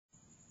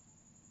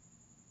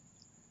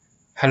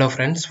Hello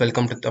friends,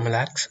 welcome to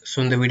Tamalax. So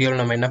இந்த வீடியோவில்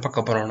நம்ம என்ன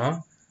பார்க்க போகிறோம்னா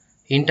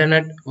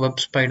இன்டர்நெட்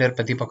வெப் ஸ்பைடர்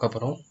பற்றி பார்க்க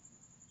போகிறோம்.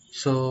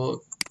 ஸோ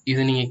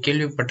இது நீங்கள்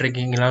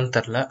கேள்விப்பட்டிருக்கீங்களான்னு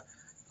தெரில,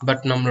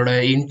 பட் நம்மளோட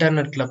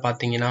இன்டர்நெட்டில்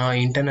பார்த்தீங்கன்னா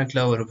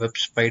இன்டர்நெட்டில் ஒரு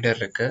வெப் ஸ்பைடர்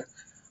இருக்குது.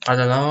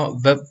 அதை தான்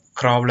வெப்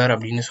கிராவலர்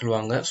அப்படின்னு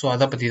சொல்லுவாங்க. ஸோ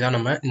அதை பற்றி தான்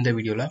நம்ம இந்த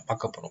வீடியோவில்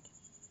பார்க்க போகிறோம்.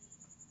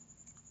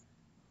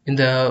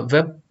 இந்த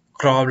வெப்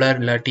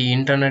கிராவலர் இல்லாட்டி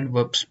இன்டர்நெட்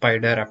வெப்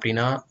ஸ்பைடர்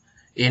அப்படின்னா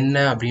என்ன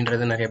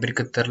அப்படின்றது நிறைய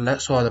பேருக்கு தெரில.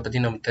 ஸோ அதை பற்றி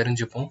நம்ம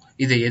தெரிஞ்சுப்போம்.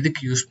 இதை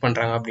எதுக்கு யூஸ்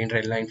பண்ணுறாங்க அப்படின்ற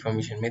எல்லா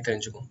இன்ஃபர்மேஷனுமே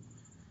தெரிஞ்சுப்போம்.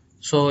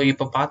 ஸோ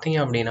இப்போ பார்த்தீங்க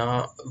அப்படின்னா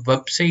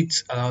வெப்சைட்ஸ்,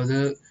 அதாவது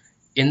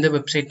எந்த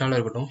வெப்சைட்னாலும்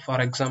இருக்கட்டும்,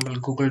 ஃபார் எக்ஸாம்பிள்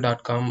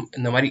google.com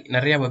இந்த மாதிரி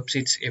நிறையா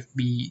வெப்சைட்ஸ்,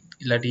 எஃபி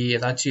இல்லாட்டி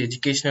ஏதாச்சும்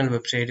எஜுகேஷ்னல்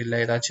வெப்சைட் இல்லை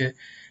ஏதாச்சும்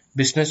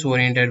பிஸ்னஸ்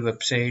ஓரியன்ட்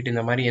வெப்சைட்,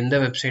 இந்த மாதிரி எந்த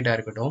வெப்சைட்டாக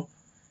இருக்கட்டும்,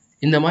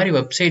 இந்த மாதிரி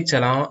வெப்சைட்ஸ்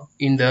எல்லாம்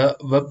இந்த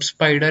வெப்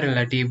ஸ்பைடர்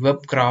இல்லாட்டி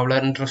வெப்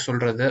கிராவலர்ன்ற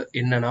சொல்கிறது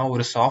என்னன்னா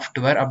ஒரு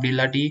சாஃப்ட்வேர், அப்படி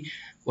இல்லாட்டி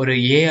ஒரு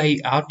ஏஐ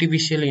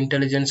ஆர்டிஃபிஷியல்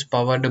இன்டெலிஜென்ஸ்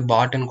பவர்டு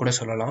பாட்னு கூட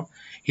சொல்லலாம்.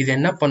 இது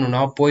என்ன பண்ணுன்னா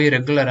போய்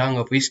ரெகுலராக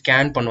அங்கே போய்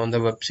ஸ்கேன் பண்ணும், அந்த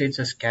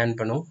வெப்சைட்ஸை ஸ்கேன்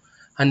பண்ணும்,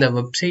 அந்த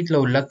வெப்சைட்டில்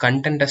உள்ள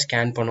கண்டென்ட்டை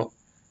ஸ்கேன் பண்ணும்.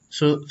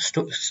 ஸோ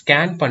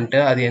ஸ்கேன்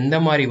பண்ணிட்டு அது எந்த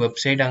மாதிரி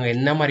வெப்சைட், அங்கே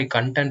என்ன மாதிரி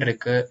கண்டென்ட்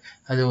இருக்குது,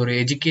 அது ஒரு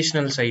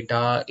எஜுகேஷ்னல்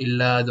சைட்டா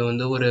இல்லை அது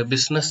வந்து ஒரு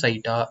பிஸ்னஸ்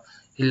சைட்டா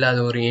இல்லை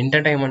அது ஒரு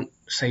என்டர்டைன்மெண்ட்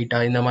சைட்டா,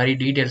 இந்த மாதிரி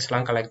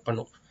டீட்டெயில்ஸ்லாம் கலெக்ட்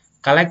பண்ணும்.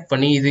 கலெக்ட்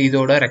பண்ணி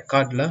இதோட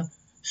ரெக்கார்டில்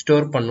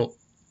ஸ்டோர் பண்ணும்.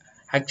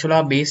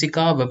 ஆக்சுவலாக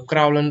பேசிக்காக வெப்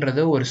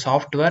கிராவலர்ன்றது ஒரு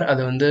சாஃப்ட்வேர்,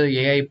 அது வந்து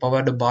ஏஐ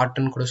பவர்டு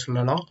பாட்னு கூட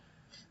சொல்லலாம்.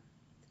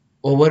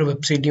 ஒவ்வொரு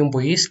வெப்சைட்டையும்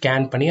போய்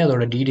ஸ்கேன் பண்ணி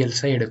அதோட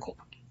டீட்டெயில்ஸை எடுக்கும்.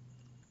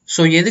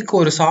 ஸோ எதுக்கு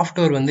ஒரு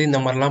சாஃப்ட்வேர் வந்து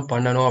இந்த மாதிரிலாம்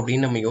பண்ணணும்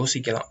அப்படின்னு நம்ம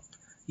யோசிக்கலாம்.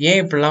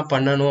 ஏன் இப்படிலாம்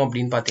பண்ணணும்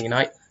அப்படின்னு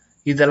பார்த்தீங்கன்னா,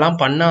 இதெல்லாம்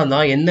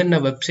பண்ணாதான் எந்தெந்த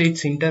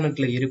வெப்சைட்ஸ்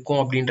இன்டர்நெட்டில்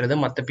இருக்கும் அப்படின்றது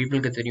மற்ற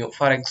பீப்புளுக்கு தெரியும்.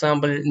 ஃபார்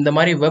எக்ஸாம்பிள் இந்த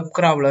மாதிரி வெப்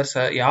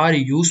கிராவலர்ஸை யார்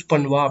யூஸ்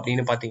பண்ணுவா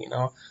அப்படின்னு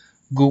பார்த்தீங்கன்னா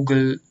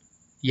கூகுள்,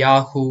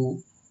 யாஹூ,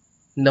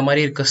 இந்த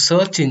மாதிரி இருக்க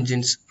சர்ச்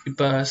இன்ஜின்ஸ்.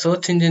 இப்போ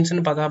சர்ச்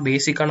இன்ஜின்ஸ்னு பார்த்தா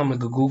பேசிக்காக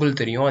நம்மளுக்கு கூகுள்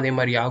தெரியும், அதே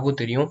மாதிரி யாஹூ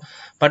தெரியும்.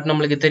 பட்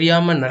நம்மளுக்கு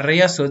தெரியாமல்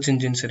நிறையா சர்ச்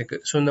இன்ஜின்ஸ்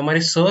இருக்குது. ஸோ இந்த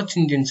மாதிரி சர்ச்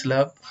இன்ஜின்ஸில்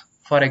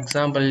ஃபார்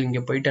எக்ஸாம்பிள்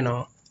இங்கே போயிட்டு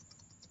நான்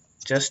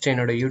ஜஸ்ட்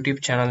என்னோட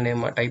யூடியூப் சேனல்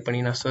நேம் டைப் பண்ணி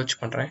நான் சர்ச்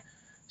பண்ணுறேன்.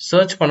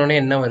 சர்ச் பண்ணோன்னே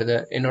என்ன வருது,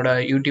 என்னோட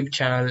யூடியூப்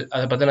சேனல்,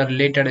 அதை பற்றின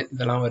ரிலேட்டட்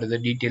இதெல்லாம் வருது,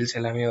 டீட்டெயில்ஸ்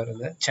எல்லாமே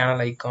வருது,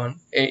 சேனல் ஐக்கான்,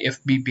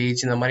 எஃபி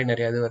பேஜ், இந்த மாதிரி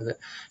நிறையா இது வருது.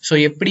 ஸோ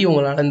எப்படி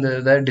உங்களால் இந்த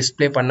இதை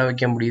டிஸ்பிளே பண்ண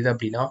வைக்க முடியுது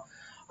அப்படின்னா,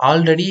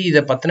 ஆல்ரெடி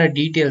இதை பற்றின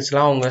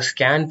டீட்டெயில்ஸ்லாம் அவங்க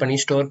ஸ்கேன் பண்ணி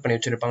ஸ்டோர் பண்ணி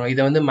வச்சுருப்பாங்க.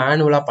 இதை வந்து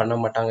மேனுவலாக பண்ண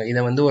மாட்டாங்க,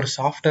 இதை வந்து ஒரு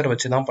சாஃப்ட்வேர்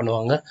வச்சு தான்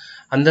பண்ணுவாங்க.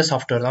 அந்த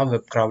சாஃப்ட்வேர் தான்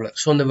வெப் கிராவலர்.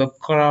 ஸோ அந்த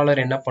வெப்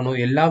கிராவலர் என்ன பண்ணும்,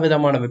 எல்லா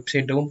விதமான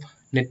வெப்சைட்டும்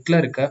நெட்டில்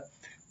இருக்க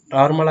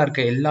நார்மலாக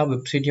இருக்க எல்லா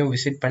வெப்சைட்டையும்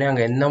விசிட் பண்ணி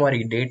அங்கே என்ன மாதிரி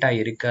டேட்டா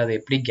இருக்குது, அதை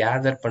எப்படி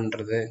கேதர்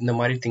பண்ணுறது, இந்த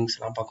மாதிரி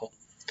திங்ஸ்லாம் பார்க்கும்.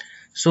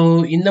 ஸோ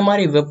இந்த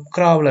மாதிரி வெப்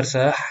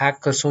கிராவலர்ஸை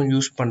ஹேக்கர்ஸும்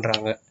யூஸ்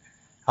பண்ணுறாங்க.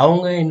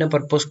 அவங்க என்ன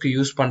பர்பஸ்க்கு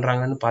யூஸ்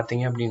பண்ணுறாங்கன்னு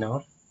பார்த்தீங்க அப்படின்னா,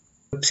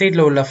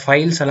 வெப்சைட்டில் உள்ள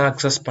ஃபைல்ஸ் எல்லாம்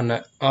அக்சஸ் பண்ண,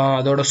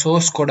 அதோட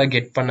சோர்ஸ் கோடை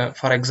கெட் பண்ண.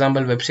 ஃபார்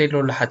எக்ஸாம்பிள் வெப்சைட்டில்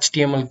உள்ள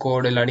HTML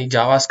கோடு இல்லாட்டி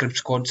ஜாவா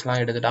ஸ்கிரிப்ட்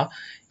கோட்ஸ்லாம் எடுத்துட்டா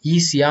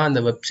ஈஸியாக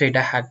அந்த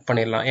வெப்சைட்டை ஹேக்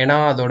பண்ணிடலாம். ஏன்னா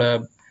அதோட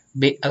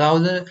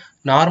அதாவது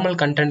நார்மல்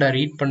கண்டென்ட்டை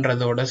ரீட்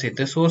பண்ணுறதோட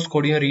சேர்த்து சோர்ஸ்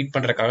கோடையும் ரீட்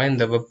பண்ணுறதுக்காக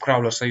இந்த வெப்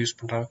கிராவலர்ஸை யூஸ்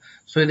பண்ணுறாங்க.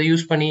 ஸோ இதை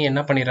யூஸ் பண்ணி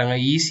என்ன பண்ணிடுறாங்க,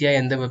 ஈஸியாக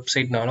எந்த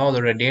வெப்சைட்னாலும்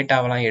அதோட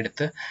டேட்டாவெல்லாம்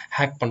எடுத்து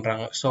ஹேக்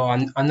பண்ணுறாங்க. ஸோ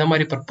அந்த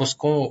மாதிரி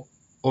பர்பஸ்க்கும்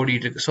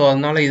ஓடிட்டு இருக்கு. ஸோ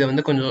அதனால இதை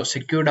வந்து கொஞ்சம்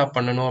செக்யூர்டாக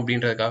பண்ணணும்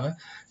அப்படின்றதுக்காக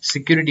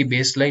செக்யூரிட்டி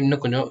பேஸில்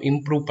இன்னும் கொஞ்சம்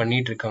இம்ப்ரூவ்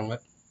பண்ணிட்டு இருக்காங்க.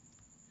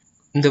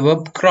 இந்த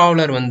வெப்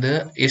கிராவலர் வந்து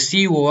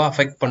எஸ்இஓவை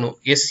அஃபெக்ட் பண்ணும்.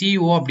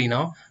 எஸ்இஓ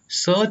அப்படின்னா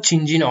சர்ச்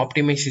இன்ஜின்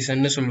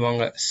ஆப்டிமைசேஷன்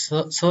சொல்லுவாங்க.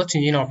 சர்ச்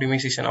இன்ஜின்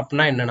ஆப்டிமைசேஷன்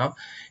அப்படின்னா என்னன்னா,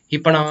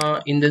 இப்போ நான்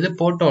இந்த இது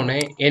போட்டோன்னே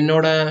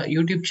என்னோட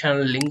யூடியூப்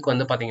சேனல் லிங்க்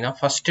வந்து பார்த்தீங்கன்னா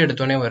ஃபர்ஸ்ட்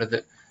எடுத்தோடனே வருது.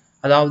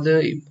 அதாவது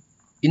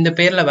இந்த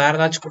பேரில் வேற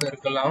ஏதாச்சும்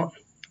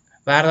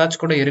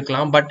கூட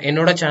இருக்கலாம், பட்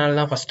என்னோட சேனல்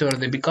தான் ஃபர்ஸ்ட்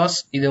வருது. பிகாஸ்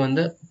இது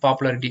வந்து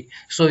பாப்புலாரிட்டி.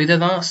 ஸோ இதை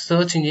தான்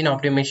சர்ச் இன்ஜின்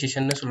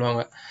ஆப்டிமைசேஷன்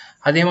சொல்லுவாங்க.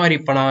 அதே மாதிரி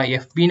இப்போ நான்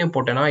எஃபின்னு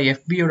போட்டேன்னா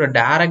எஃபியோட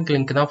டைரக்ட்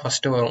லிங்க் தான்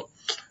ஃபர்ஸ்ட் வரும்.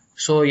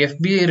 ஸோ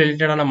எஃபி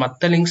ரிலேட்டடான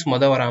மற்ற லிங்க்ஸ்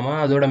வராமல்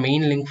அதோட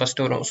மெயின் லிங்க்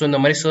ஃபர்ஸ்ட் வரும். ஸோ இந்த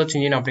மாதிரி சர்ச்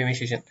இன்ஜின்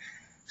ஆப்டிமைசேஷன்.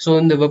 ஸோ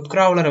இந்த வெப்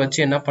கிராவலரை வச்சு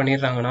என்ன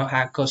பண்ணிடுறாங்கன்னா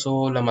ஹேக்கர்ஸோ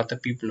இல்லை மற்ற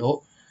பீப்புளோ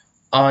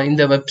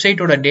இந்த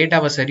வெப்சைட்டோட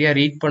டேட்டாவை சரியாக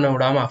ரீட் பண்ண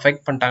விடாமல்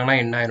அஃபெக்ட் பண்ணிட்டாங்கன்னா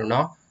என்ன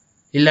ஆயிரும்னா,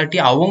 இல்லாட்டி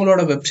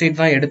அவங்களோட வெப்சைட்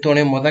தான்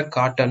எடுத்தோடனே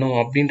காட்டணும்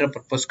அப்படின்ற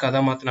பர்பஸ்க்காக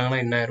தான் மாற்றினாங்கன்னா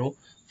என்ன ஆயிரும்.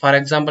 ஃபார்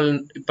எக்ஸாம்பிள்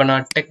இப்போ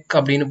நான் டெக்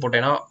அப்படின்னு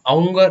போட்டேன்னா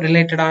அவங்க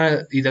ரிலேட்டடான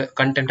இது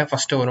கண்டென்ட்டை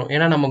ஃபஸ்ட்டு வரும்.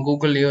 ஏன்னா நம்ம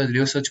கூகுள்லேயோ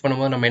இதுலையோ சர்ச்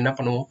பண்ணும்போது நம்ம என்ன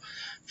பண்ணுவோம்,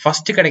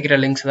 ஃபஸ்ட்டு கிடைக்கிற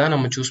லிங்க்ஸ் தான்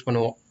நம்ம சூஸ்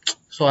பண்ணுவோம்.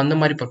 ஸோ அந்த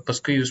மாதிரி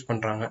பர்பஸ்க்கு யூஸ்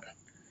பண்ணுறாங்க.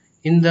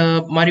 இந்த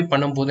மாதிரி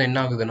பண்ணும்போது என்ன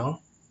ஆகுதுன்னா,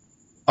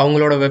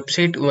 அவங்களோட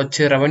வெப்சைட்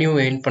வச்சு ரெவன்யூ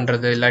எர்ன்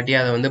பண்ணுறது இல்லாட்டி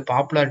அதை வந்து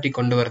பாப்புலாரிட்டி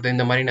கொண்டு வரது,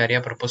 இந்த மாதிரி நிறையா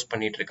ப்ரப்போஸ்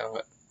பண்ணிட்டு இருக்காங்க.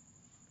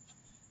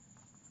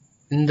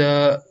 இந்த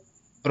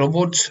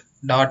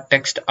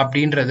robots.txt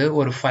அப்படின்றது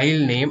ஒரு ஃபைல்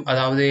நேம்,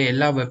 அதாவது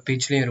எல்லா வெப்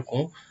பேஜ்லையும்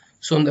இருக்கும்.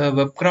 ஸோ இந்த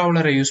வெப்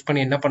கிராவலரை யூஸ்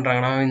பண்ணி என்ன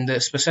பண்ணுறாங்கன்னா இந்த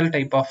ஸ்பெஷல்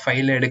டைப் ஆஃப்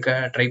ஃபைலை எடுக்க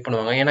ட்ரை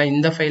பண்ணுவாங்க. ஏன்னா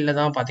இந்த ஃபைலில்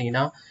தான்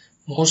பார்த்தீங்கன்னா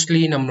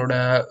மோஸ்ட்லி நம்மளோட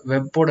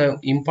வெப்போட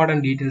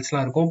இம்பார்ட்டன்ட்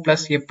டீட்டெயில்ஸ்லாம் இருக்கும்.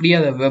 ப்ளஸ் எப்படி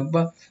அதை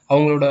வெப்பை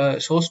அவங்களோட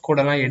சோர்ஸ்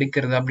கோடெல்லாம்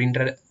எடுக்கிறது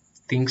அப்படின்ற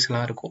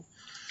திங்ஸ்லாம் இருக்கும்.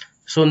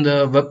 ஸோ இந்த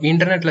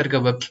இன்டர்நெட்டில் இருக்க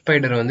வெப்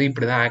ஸ்பைடர் வந்து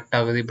இப்படி தான் ஆக்ட்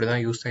ஆகுது, இப்படி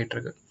தான் யூஸ் ஆகிட்டு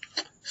இருக்கு.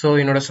 ஸோ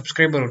என்னோட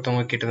சப்ஸ்கிரைபர்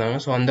ஒருத்தவங்க கேட்டிருந்தாங்க.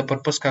 ஸோ அந்த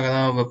பர்பஸ்க்காக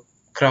தான் வெப்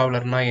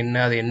க்ராவலர்னா என்ன,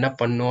 அது என்ன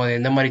பண்ணும், அது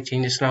எந்த மாதிரி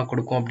சேஞ்சஸ்லாம்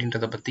கொடுக்கும்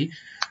அப்படின்றத பற்றி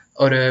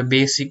ஒரு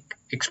பேசிக்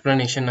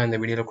எக்ஸ்ப்ளனேஷன் நான் இந்த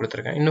வீடியோவில்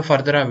கொடுத்துருக்கேன். இன்னும்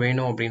ஃபர்தராக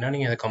வேணும் அப்படின்னா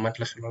நீங்கள் அதை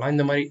கமெண்ட்டில் சொல்லலாம்.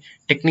 இந்த மாதிரி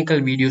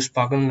டெக்னிக்கல் வீடியோஸ்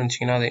பார்க்கணும்னு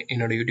நினச்சிங்கன்னா அதை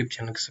என்னோட யூடியூப்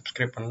சேனலுக்கு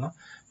சப்ஸ்கிரைப் பண்ணலாம்.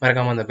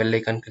 மறக்காமல் அந்த பெல்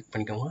ஐக்கான் கிளிக்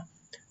பண்ணிக்கோங்க.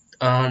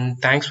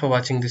 தேங்க்ஸ் ஃபார்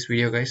வாட்சிங் திஸ்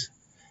வீடியோ கைஸ்.